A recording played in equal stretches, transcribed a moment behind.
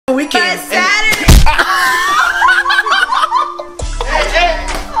weekend. But Saturday.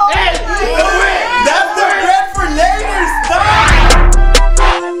 Hey, that's the bread for later.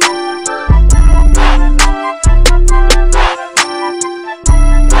 Stop.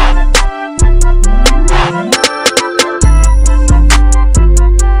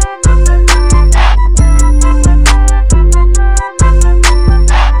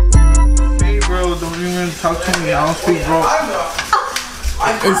 Hey, bro, don't even talk to me. I don't speak, bro.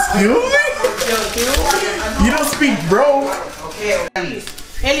 Excuse me? You don't speak, bro.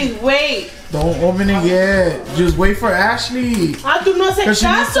 Ellie, wait. Don't open it yet. Just wait for Ashley. Ah, tú no haces Cause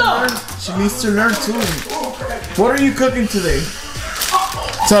caso. she needs to learn too. What are you cooking today?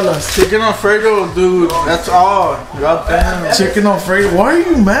 Tell us. Chicken Alfredo, dude. That's all. Goddamn. Chicken Alfredo. Why are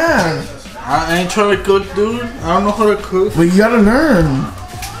you mad? I ain't trying to cook, dude. I don't know how to cook. But you gotta learn.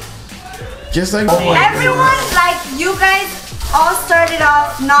 Just like Everyone, like you guys, all started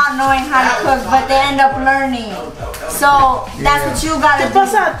off not knowing how to cook, but they end up learning. So that's what you gotta ¿Qué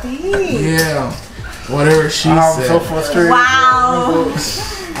pasa a ti? Yeah. Whatever she I'm said. so frustrated. Wow.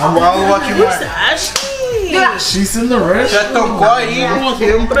 I'm watching Where's my... Ashley? She's in the restroom. como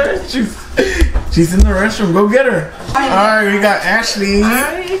siempre. She's in the restroom. Go get her. Alright, we got Ashley.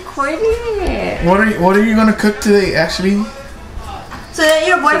 I'm recording. What are you gonna cook today, Ashley? So that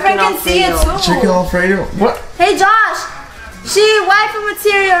your boyfriend can see it too. Chicken Alfredo. What? Hey Josh, she waifu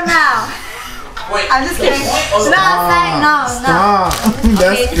material now. Wait. I'm just kidding. No. Stop.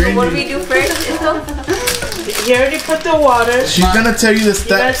 That's Okay, so what do we crazy. do first? You already put the water. She's gonna tell you the You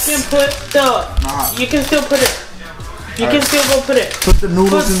guys steps. can put the. You can still put it. You can still go put it. Put the Put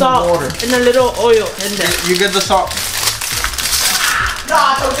noodles in the salt water. and a little oil in there. You get the salt.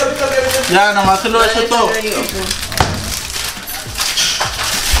 Ya, nomás se lo echo todo.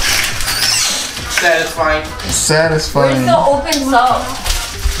 Satisfying. Satisfying. open salt?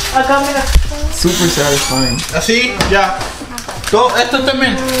 Acá, mira. Super satisfying. Así, ya. Todo esto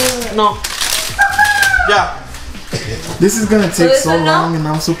también. No. Ya. This is gonna take this so one now? long, and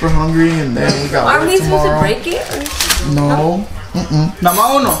I'm super hungry, and then we got Aren't work we supposed to tomorrow. break it? No. Nada más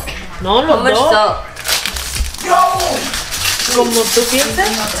uno. No, How much no. salt? Como tú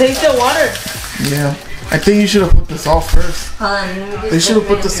piensas. Taste the water. Yeah. I think you should have put the salt first. Hold on, let me just They should have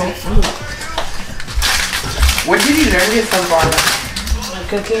open put the it. salt first. Where did you learn this from, Barney? My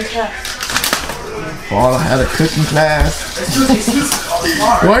cooking class. Paul had a cooking class.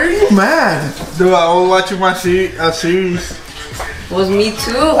 Why are you mad? Dude, I was watching my series. Was me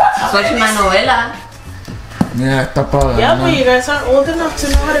too. I was watching my novela. Yeah, tapa. Yeah, but you guys aren't old enough to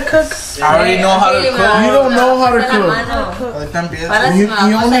know how to cook. I already know how to cook. You don't know how to cook. Ahorita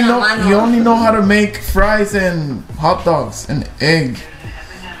empiezo. You only know how to make fries and hot dogs and egg.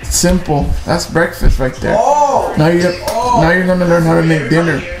 Simple. That's breakfast right there. Now you're gonna learn how to make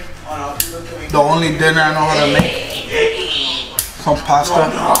dinner. The only dinner I know how to make. Some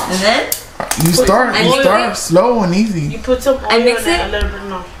pasta. And then? You start slow and easy. You put some oil I mix in it it? a little bit.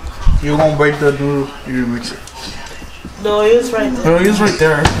 No. You're gonna break the noodle. You mix it. The oil's right there. Oh, he's right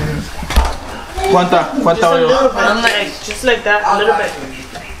there. ¿Cuánta Just a oil? little bit. Just like that, a little bit.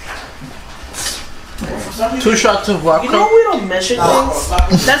 2 shots of You know vodka. we don't measure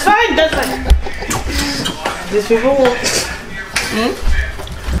things. That's fine. That's fine. These people won't.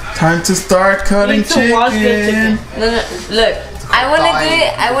 Time to start cutting Need to wash your chicken. chicken. No, look.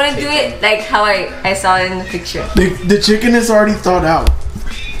 I wanna do it like how I saw it in the picture. The chicken is already thawed out.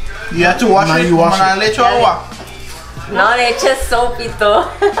 You have to wash Now it. you wash Como it. le echo agua. No le eches sopito.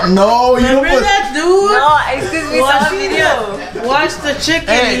 No, you don't Remember put. that dude? No, excuse me, Watch saw the video. video. Watch the chicken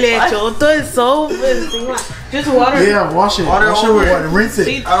Hey. y le echó todo el soap encima. Just water. Yeah, wash it. Water Wash it over with it. water. Rinse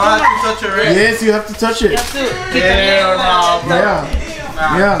See, it. I don't have to touch it, right? Yes, you have to touch it. you have to keep Hell no, bro. Yeah.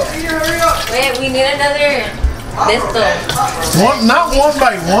 Yeah. Wait, we need another Not one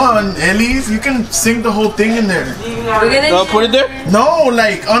by one, Elise. You can sink the whole thing in there. We're gonna So put it there? No,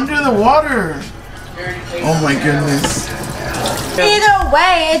 like under the water. Oh my goodness. Either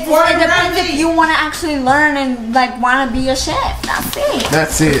way, it depends if you want to actually learn and like want to be a chef. That's it.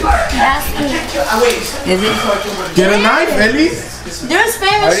 That's it. That's it. Is it? Get a knife, Elise. There's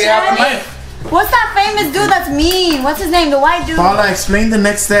famous already have a chefs. knife. What's that famous dude that's mean? What's his name? The white dude. Paula, explain the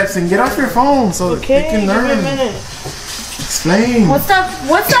next steps and get off your phone so that you Okay, can give me a learn. minute. Explain. What's that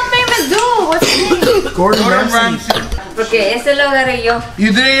famous dude? What's his name? Gordon Gordon Ramsay. Ramsay. Porque ese lo agarré yo.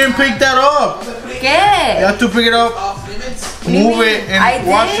 You didn't even pick that up. You ¿Qué? have to pick it up, move it, and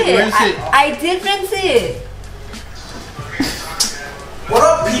wash it, rinse it. I did rinse it. What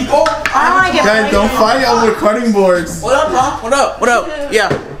up, people? Guys, don't fight over cutting boards. What up, huh? What up? What up? Yeah.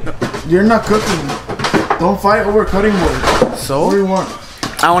 You're not cooking. Don't fight over cutting boards. So? What do you want?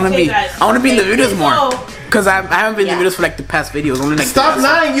 I wanna Okay, be. guys. I wanna be in the videos more. So- Cause I haven't been in the videos for like the past videos. Only like. Stop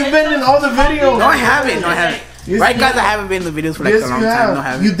lying. You've been in all the videos. No, I haven't. No, I haven't. Yes, Right, you guys? I have. haven't been in the videos for like Yes, a long you time. have. No, I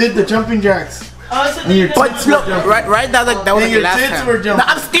haven't. You did the jumping jacks. Oh, so And your But look, right. That was And like the your last tits time. were jumping.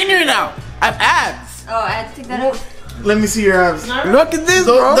 No, I'm skinnier now. I have abs. Oh, I had to take that out. Let me see your abs. Look at this,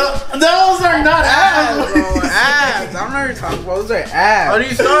 bro. Those are not abs. Bro, abs. I'm not even talking about those are How abs. do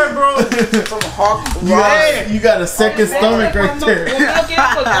you start, bro? From Hawk. You got a second stomach right there. Uno quiere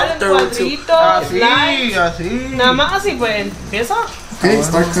cortar en cuadritos, slice. Así. Nada más así, pues empieza. Okay,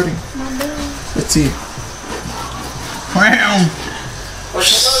 start cutting. Let's see. Bam.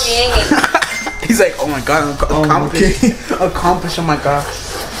 He's like, oh my god, I'm accomplished. Okay. Accomplished. Oh my god.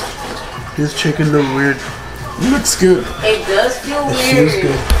 This chicken look weird. Looks good. It does feel weird.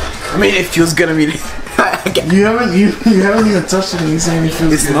 I mean, it feels good. I mean, You haven't even touched it and you saying it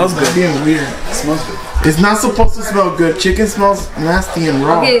feels It smells good. It's being weird. it smells good. It's not supposed to smell good. Chicken smells nasty and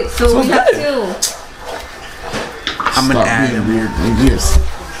raw. Okay, so we have to. I'm an Stop animal. being weird. Yes.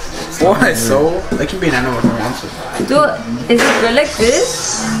 Why? So that can be an animal if I want to. Do is it good like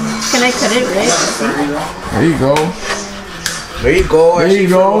this? Can I cut it right? There you go. There you go. There you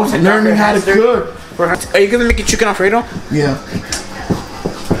go. Learning how to cook. Are you gonna make a chicken Alfredo? Yeah.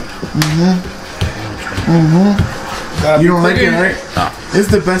 You don't like it, right? No. It's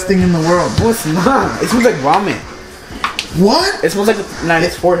the best thing in the world. No, it's not. It smells like ramen. What? It smells like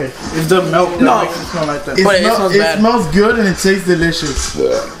his forehead. It's the milk that No. makes it smell like that. It, But it smell- smells it bad. smells good and it tastes delicious. No,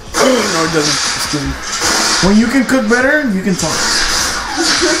 it doesn't. Excuse me. When you can cook better, you can talk.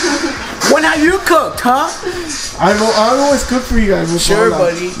 When have you cooked, huh? I always cook for you guys. With Sure,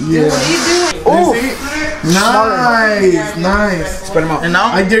 Paula. buddy. Yeah. Oh, Nice. spread them out. And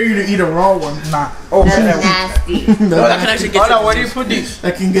now? I dare you to eat a raw one. Oh, Nasty. no, that can actually get Hold on, you where do you put these?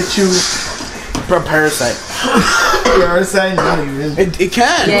 That can get you for a parasite. parasite. Not even. It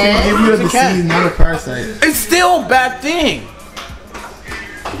can. Yeah. Give you a It can. disease, not a parasite. It's still a bad thing.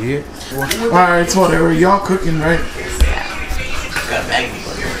 Yeah. Alright, it's whatever. Y'all cooking, right?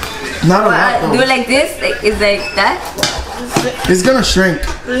 Not a lot Do though. it like this? Like, is like that? It's gonna shrink.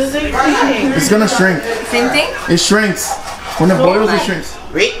 This is everything. It's gonna shrink. Same thing? It shrinks. When it boils, it shrinks.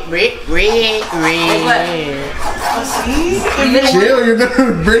 Like what? Even like Chill, you're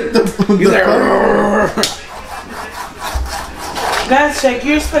gonna break the cup. Guys, check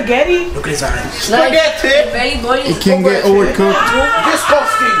your spaghetti. Look at his eyes. like belly body. It can get overcooked.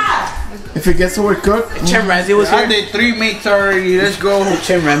 Disgusting. If it gets overcooked, Tim Ramsey was I here. did 3 meats already. Let's go.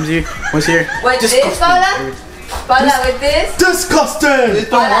 Tim Ramsey was here. With this, Paula? Paula, with this? disgusting. This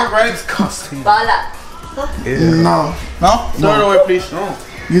don't work, right? Disgusting. Paula. No, No? Throw it away, please. No.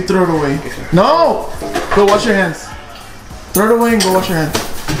 you throw it away. No, go wash your hands. Throw it away and go wash your hands.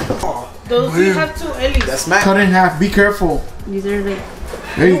 Those you have two Ellie's. That's Matt. Cut it in half. Be careful. These are like.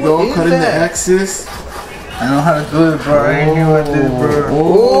 There you go. Cut in the that? axis. I know how to do it, bro. I ain't new at this, bro.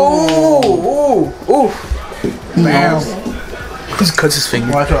 Oh, ooh, ooh. Bam. He just cuts his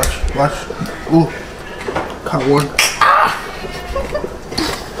finger. Watch. Ooh. Caught one.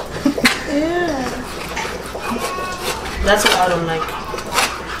 That's what I don't like.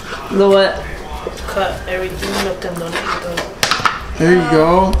 The what? Cut everything, los tendones y todo. There you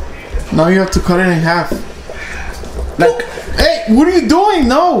go. Now you have to cut it in half. Like, Hey, what are you doing?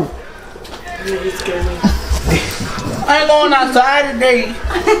 No. Really scared me. I ain't going outside today.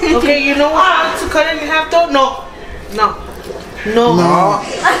 Okay, you know how to cut it in half though? No. No.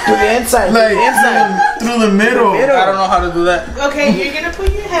 to the inside. Like to the inside. through the middle. I don't know how to do that. Okay, you're gonna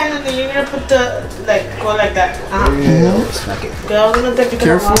put your hand and then you're gonna put the, like, go like that. Smack it. Cuidado que no te pique la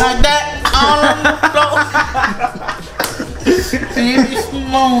Careful. mano. Like that. See, it's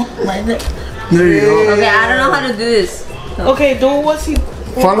small. Like that. There you go. Okay, I don't know how to do this. Okay, do what's he...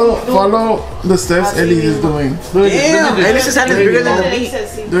 Follow the steps Ellie is doing. Damn, and this is having bigger than the meat.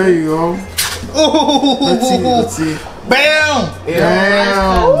 There you go. Let's see. Bam.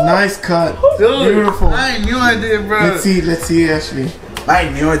 Damn, nice cut. Dude, Beautiful. I ain't knew I did, bro. Let's see, Ashley. I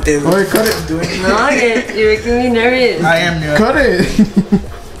knew it did. Oh, wait, cut it. No, you're making me nervous. I am new. Cut it.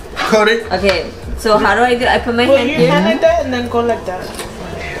 Cut it. Okay, so how do I do? I put my Put hand your here. hand like that and then go like that.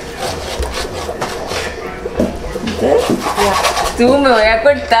 Tú me voy a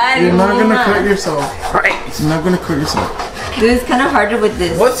cortar. You're not gonna mija. cut yourself. Right. You're not gonna cut yourself. Dude, it's kind of harder with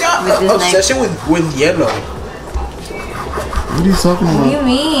this. What's your with this knife. obsession with yellow? What are you talking What do about? you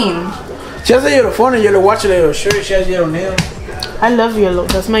mean? She has a yellow phone and yellow watch and yellow shirt. She has yellow nails. I love yellow.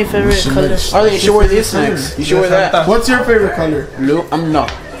 That's my favorite color. Oh, you should wear these next. You should wear that. What's your favorite color? Blue. I'm no.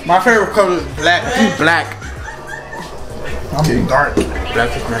 My favorite color is black. Black. I'm dark.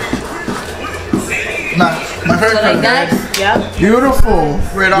 Black is black. Nah, my hair So like that? Yeah. Beautiful.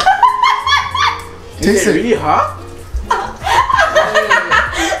 right off. Taste it. Really hot?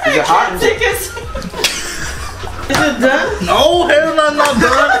 Is it hot? Is it done? No, hell no, not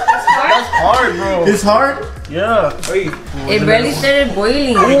done. That's hard, bro. It's hard. Yeah. Wait. It barely started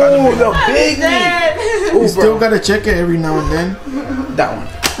boiling. Oh, the big meat. You still gotta check it every now and then. That one.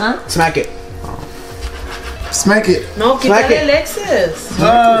 Huh? Smack it. Smack it. No, Smack quítale it. Alexis. I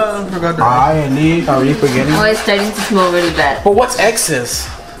forgot that. I leave. Are you forgetting? Oh, it's starting to smell really bad. But what's excess?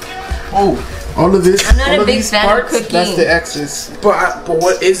 Oh, All of this. I'm not all a of big these fan of parts, cooking. That's the excess. But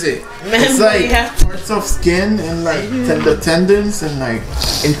what is it? It's Man, like you have parts of skin and like the tendons and like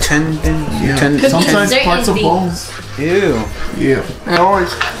Intending. sometimes Certain parts of things. bones. Ew. Yeah.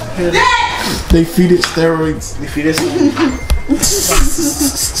 Always. They feed it steroids. If you just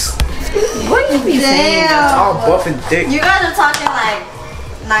What do you be saying? Damn. all buff and thick. You guys are talking like,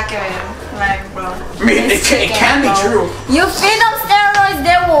 not good. Like, bro. I mean, it can be true. You feed them steroids,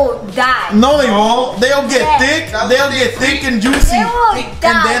 they will die. No, they won't. They'll get Yeah. thick. They'll get thick and juicy. They will die.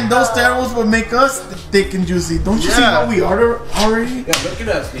 And then those bro. steroids will make us thick and juicy. Don't you see Yeah. how we are already? Yeah, look at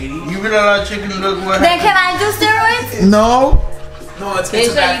us, lady. you eat a lot of chicken, look what Then happened. can I do steroids? No, No, it's Okay, a so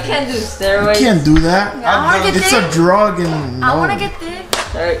you bad can't do you steroids. can't do that. I wanna get It's thick. a drug and no. I wanna get thick.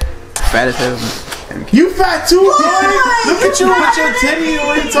 fat as hell. You fat too, boy. Look at you with your titty.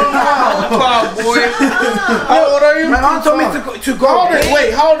 What are you talking about? Wow, boy. How old are you? My mom told me to go. How old are,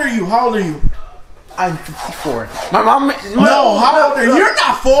 wait, how old are you? How old are you? I'm 54. My mom. No, how old are you? You're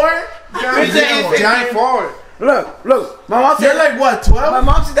not 4. Giant forward. Look. My mom You're said like what, 12? My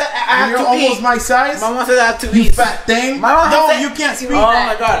mom said that I You're have to almost eat. my size. My mom said I have to You eat. fat thing. My mom No, said- you can't speak. Oh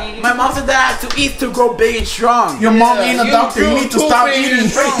my god. My mom said that I have to eat to grow big and strong. Your mom ain't a you doctor. You grew need to too stop big and eating.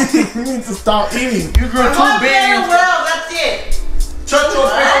 strong. You need to stop eating. You grew too big. that's it. Shut your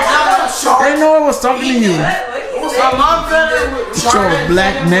face. I know I was talking to you. My mom said it. Show a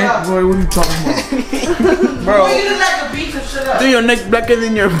black neck, boy. What are you talking about? Bro. You look like a beach of shut up. Do your neck blacker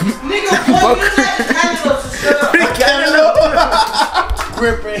than your Nigga, boy, you look like a cantaloupe, so shut up. Cantaloupe.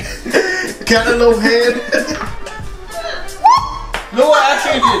 Cantaloupe head. No, I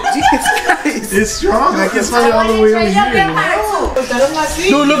changed it. Jesus Christ. It's strong. I can smell it all the way over here.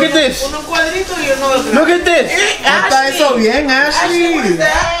 Dude, look at this. Un cuadrito y uno de Look at this. Está eso bien, Ashley.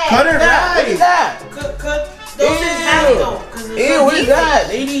 Cut it Look at right. that. Cut those in half though. 'cause it's Ew, so what is deep. that,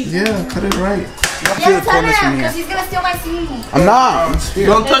 lady? Yeah, cut it right. Yeah, tell him, because he's gonna steal my scene. I'm not.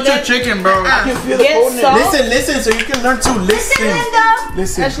 Don't touch your chicken, bro. I can feel the Get coldness. salt. Listen, so you can learn to Listen, listen. Linda.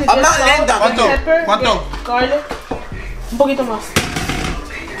 Listen. Actually, I'm get not salt, Linda. get ¿Cuánto? pepper, ¿Cuánto? get garlic. Un poquito más.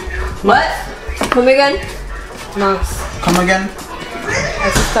 What? Come again? Más. Come again.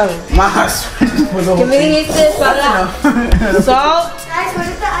 Así está bien. Más. ¿Qué me dijiste, Paula? Salt, Guys, where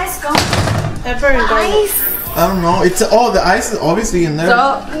did the ice go? pepper, and garlic. Ice? I don't know. It's the ice is obviously in there.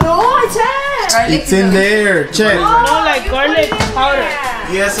 So, no, I checked. It's in there. Check. No, like garlic powder.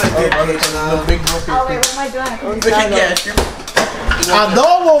 Yes, I did. The big bucket. Oh, wait, what am I doing?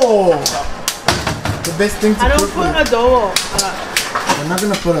 Adobo. The best thing to I don't cook put with. adobo. I'm not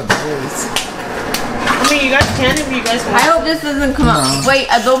gonna put adobo. I mean, you guys can if you guys I want. hope this doesn't come out. Wait,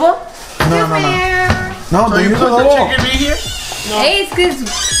 adobo? No. No, So don't you use put the adobo. chicken right here? Hey, it's because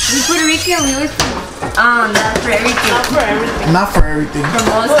we Puerto Rican, we always put not for everything. Not for everything. Not for everything. For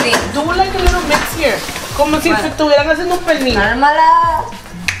most things. Do like a little mix here. Como si estuvieran haciendo un pernil. Cálmala.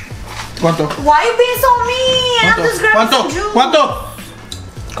 ¿Cuánto? Why you being so mean? I'm just grabbing ¿Cuánto? some juice. ¿Cuánto?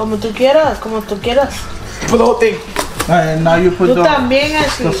 Como tú quieras, como tú quieras. For the whole thing. And now you put Tú the también,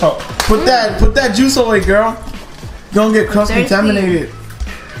 así. salt. Put that juice away, girl. Don't get cross Thirsty. contaminated.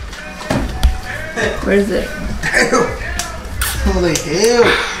 Where is it? Holy hell.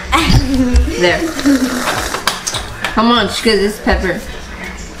 There. How much? Because it's pepper.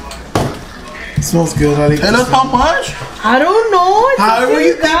 It smells good. I like And that's how much? I don't know. It's However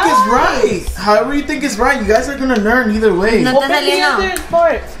you think $15. is right. However you think is right. You guys are gonna learn either way. No. Open the other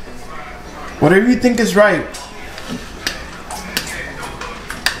part. Whatever you think is right.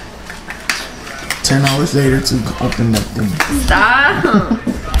 10 hours later to open that thing. Stop.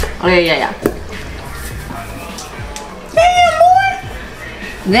 Okay, yeah.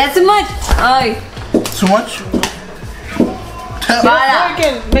 That's too much. Ay. Too much? Para.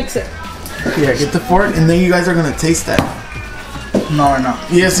 Again, mix it. Yeah, get the fork and then you guys are gonna taste that. No, no.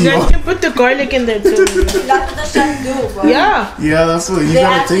 Yes, You you guys are. can put the garlic in there too. That's what the chefs do, bro. Yeah. Yeah, that's what you They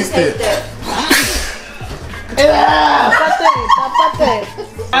gotta have to taste it. Tapate.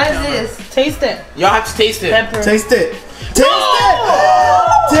 What is this? Taste it. Y'all have to taste it. Pepper. Taste it. Taste it.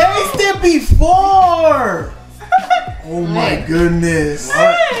 Taste it before. Oh my goodness.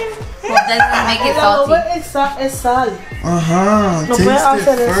 What? doesn't make it salty. Es sal. Taste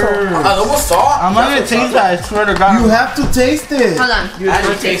it first. Adobo salt. I'm not gonna taste that, I swear to God. You have to taste it. Hold on. You Ashley,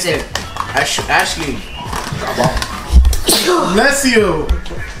 have to taste it. Ashley. Bless you.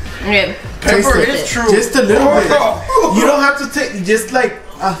 Okay. Taste Pepper it. is true. Just a little bit. You don't have to take, just like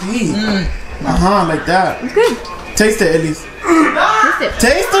ají. Like that. It's good. Taste it, Elise. Taste it.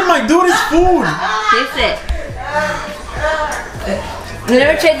 Taste it, my dude, it's food. Taste it. You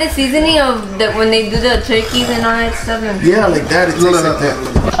never tried the seasoning of the when they do the turkeys and all that stuff? And Yeah, like that. It tastes like that.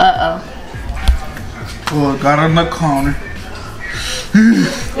 Oh, got on the counter.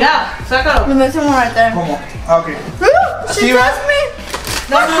 Yeah, sácalo. We made some more right there. Okay. She touched me.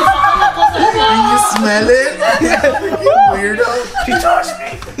 Can you smell it? You weirdo. She touched me.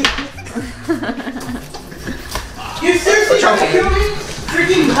 You seriously trying to kill me?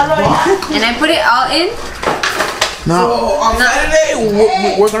 And I put it all in. No, So on Saturday,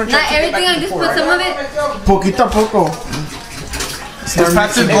 we're gonna try Not to everything. I just put some of it. poquito a poco. This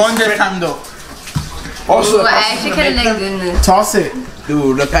pastor's going this time though. Also, Ooh, the I pastor's actually gonna kind of make like them- doing this. Toss it.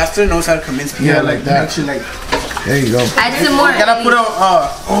 Dude, the pastor knows how to convince people. Yeah, like that. Makes you like. There you go. Add some more. You gotta put a,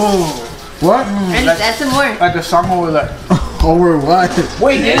 What? Add some more. like a song over there. Over what?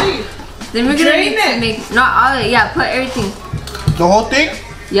 Wait, really? Then we're gonna Drain it. make not all of it. Yeah, put everything. The whole thing?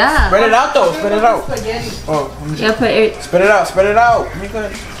 Yeah. Spread it out though. Spread it out. Oh, Yeah, put it Spread it out. Spread it out. Make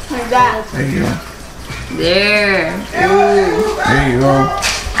it. like that. There you go. There. There you go.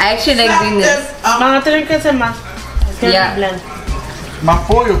 I actually like doing this. Van a tener que hacer más. Yeah. Blend. más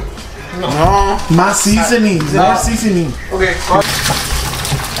pollo. No. Más seasoning. More seasoning. Okay.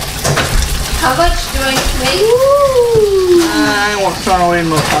 How much do I make? I ain't want to turn away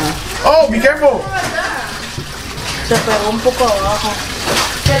no time. Oh, be careful. Se pegó un poco abajo.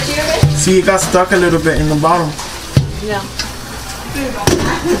 See, it got stuck a little bit in the bottom. Ya.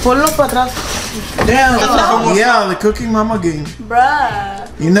 Ponlo para atrás. Damn. Yeah, the Cooking Mama game. Bruh.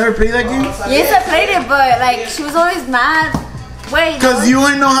 You never played that game? Yes, I played it, but like she was always mad. Wait. Because you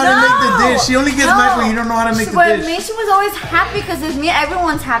ain't know how to make the dish. She only gets No. mad when you don't know how to make the With dish. me, she was always happy because with me,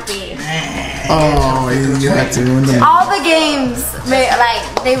 everyone's happy. Oh, you had to ruin them. All the games, like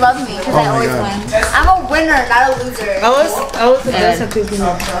they love me because I my always God. win. I'm a winner, not a loser. I was the best at cooking.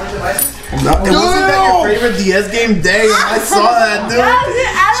 No, it wasn't that your favorite DS game day. I saw that, dude.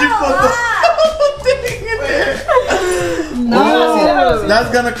 She put the whole thing in there. Oh, that's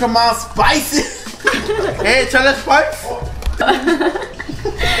gonna come out spicy. Hey, tell us spice.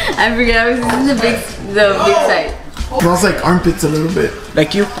 I forget I was using the big side. Smells like armpits a little bit.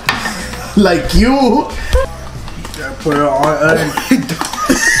 Like you. Like you. Put it on.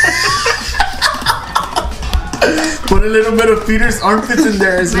 Put a little bit of Peter's armpits in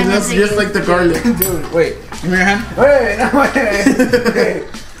there, so that's just like the garlic. Dude, wait. Give me your hand. Wait, no, wait.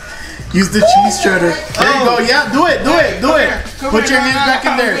 Use the cheese shredder. There you go. Yeah, do it. Put your hands back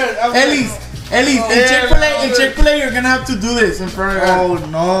in there. Elise, in Chick-fil-A, you're gonna have to do this in front of her. Oh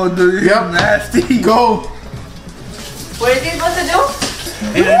no, dude, you're Yep. nasty. Go. What is he supposed to do?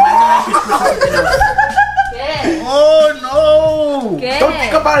 Good. Oh no. Good. Don't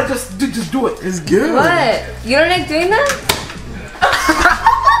think about it. Just do it. It's good. What? You don't like doing that?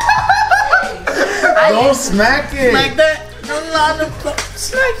 Don't smack it. Like that.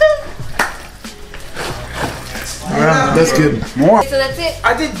 Smack that. Alright, that's good. More. So that's it.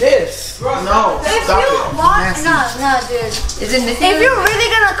 I did this. No. If Stop you it. want, no, dude. Is it missing? If you're really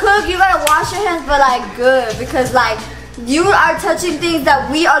gonna cook, you gotta wash your hands, but like good, because like you are touching things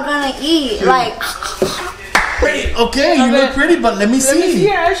that we are gonna eat. Like Okay, you look pretty, but let me Let me see see.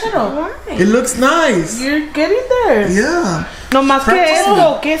 your eyeshadow. It looks nice. You're getting there. Yeah. No más que Practicing.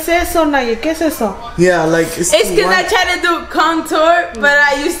 esto. ¿Qué es eso, Naya? ¿Qué es eso? Yeah, like it's It's because I white. tried to do contour, but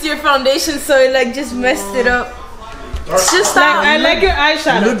I used your foundation, so it like just messed it up. Just Like, stop. I like your You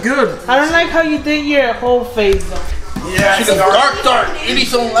eyeshadow. look good. I don't like how you did your whole face though. Yeah, She's dark.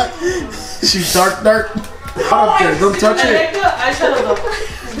 Elise don't like. She's dark. Up there, don't touch I it. like the eyeshadow though.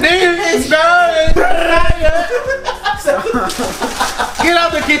 It's done. Get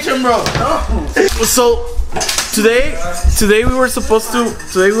out the kitchen, bro. So today we were supposed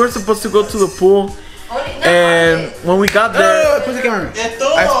to go to the pool, and when we got there, Put the camera.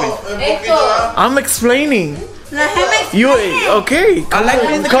 I'm explaining. Let him explain. You okay? I like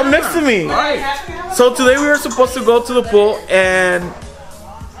being the Come camera. next to me. So today we were supposed to go to the pool, and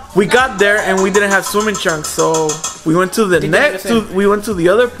we got there and we didn't have swimming trunks, so we went to the we went to the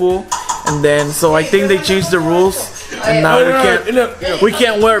other pool, and then so I think they changed the rules, and now we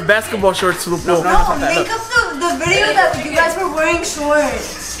can't wear basketball shorts to the pool. No, make up the video that you guys were wearing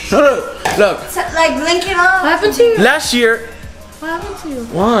shorts. Look. Like link it up. What happened to you? Last year What happened to you?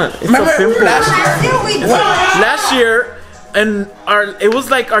 What? It's Remember a pimple. last year? Last year, and it was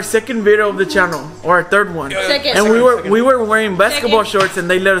like our second video of the channel, or our third one. Second. And we were wearing basketball shorts, and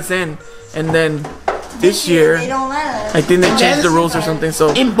they let us in. And then this year, They don't let us. I think they changed the rules or something. So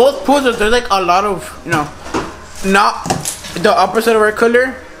In both pools, there's like a lot of, not the opposite of our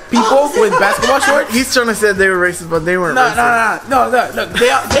color people with basketball shorts. he's trying to say they were racist, but they weren't racist. No. Look, they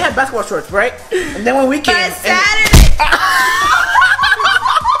had basketball shorts, right? And then when we came, But Saturday.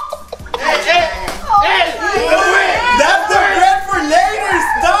 That's the bread for later.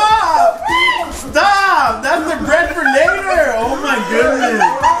 Stop. That's the bread for later. Oh my goodness.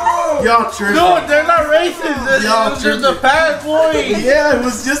 Y'all tripping. no, they're not racist. Y'all It's just the past boy. Yeah, it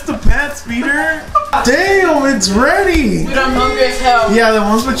was just the pants, Peter. Damn, it's ready. Dude, I'm hungry as hell. Yeah, the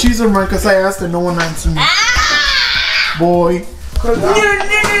ones with cheese are mine because I asked and no one answered me. Boy.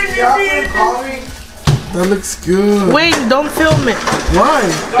 That looks good. Wait, don't film it. Why?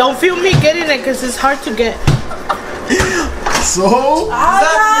 Don't film me getting it because it's hard to get. So?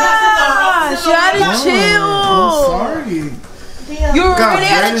 Ah, you had to I'm chill. sorry. You God, really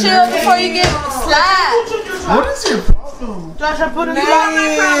had to Brandon, chill before you get slapped. What is your problem? Josh, I put it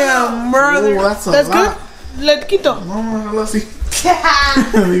Damn, brother. Oh, that's a That's lot. good? Let quito. No, let's see.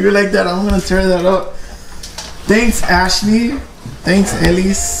 Leave it like that. I'm gonna tear that up. Thanks, Ashley. Thanks,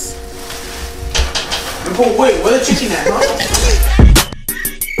 Elise. Wait, where the chicken at, huh?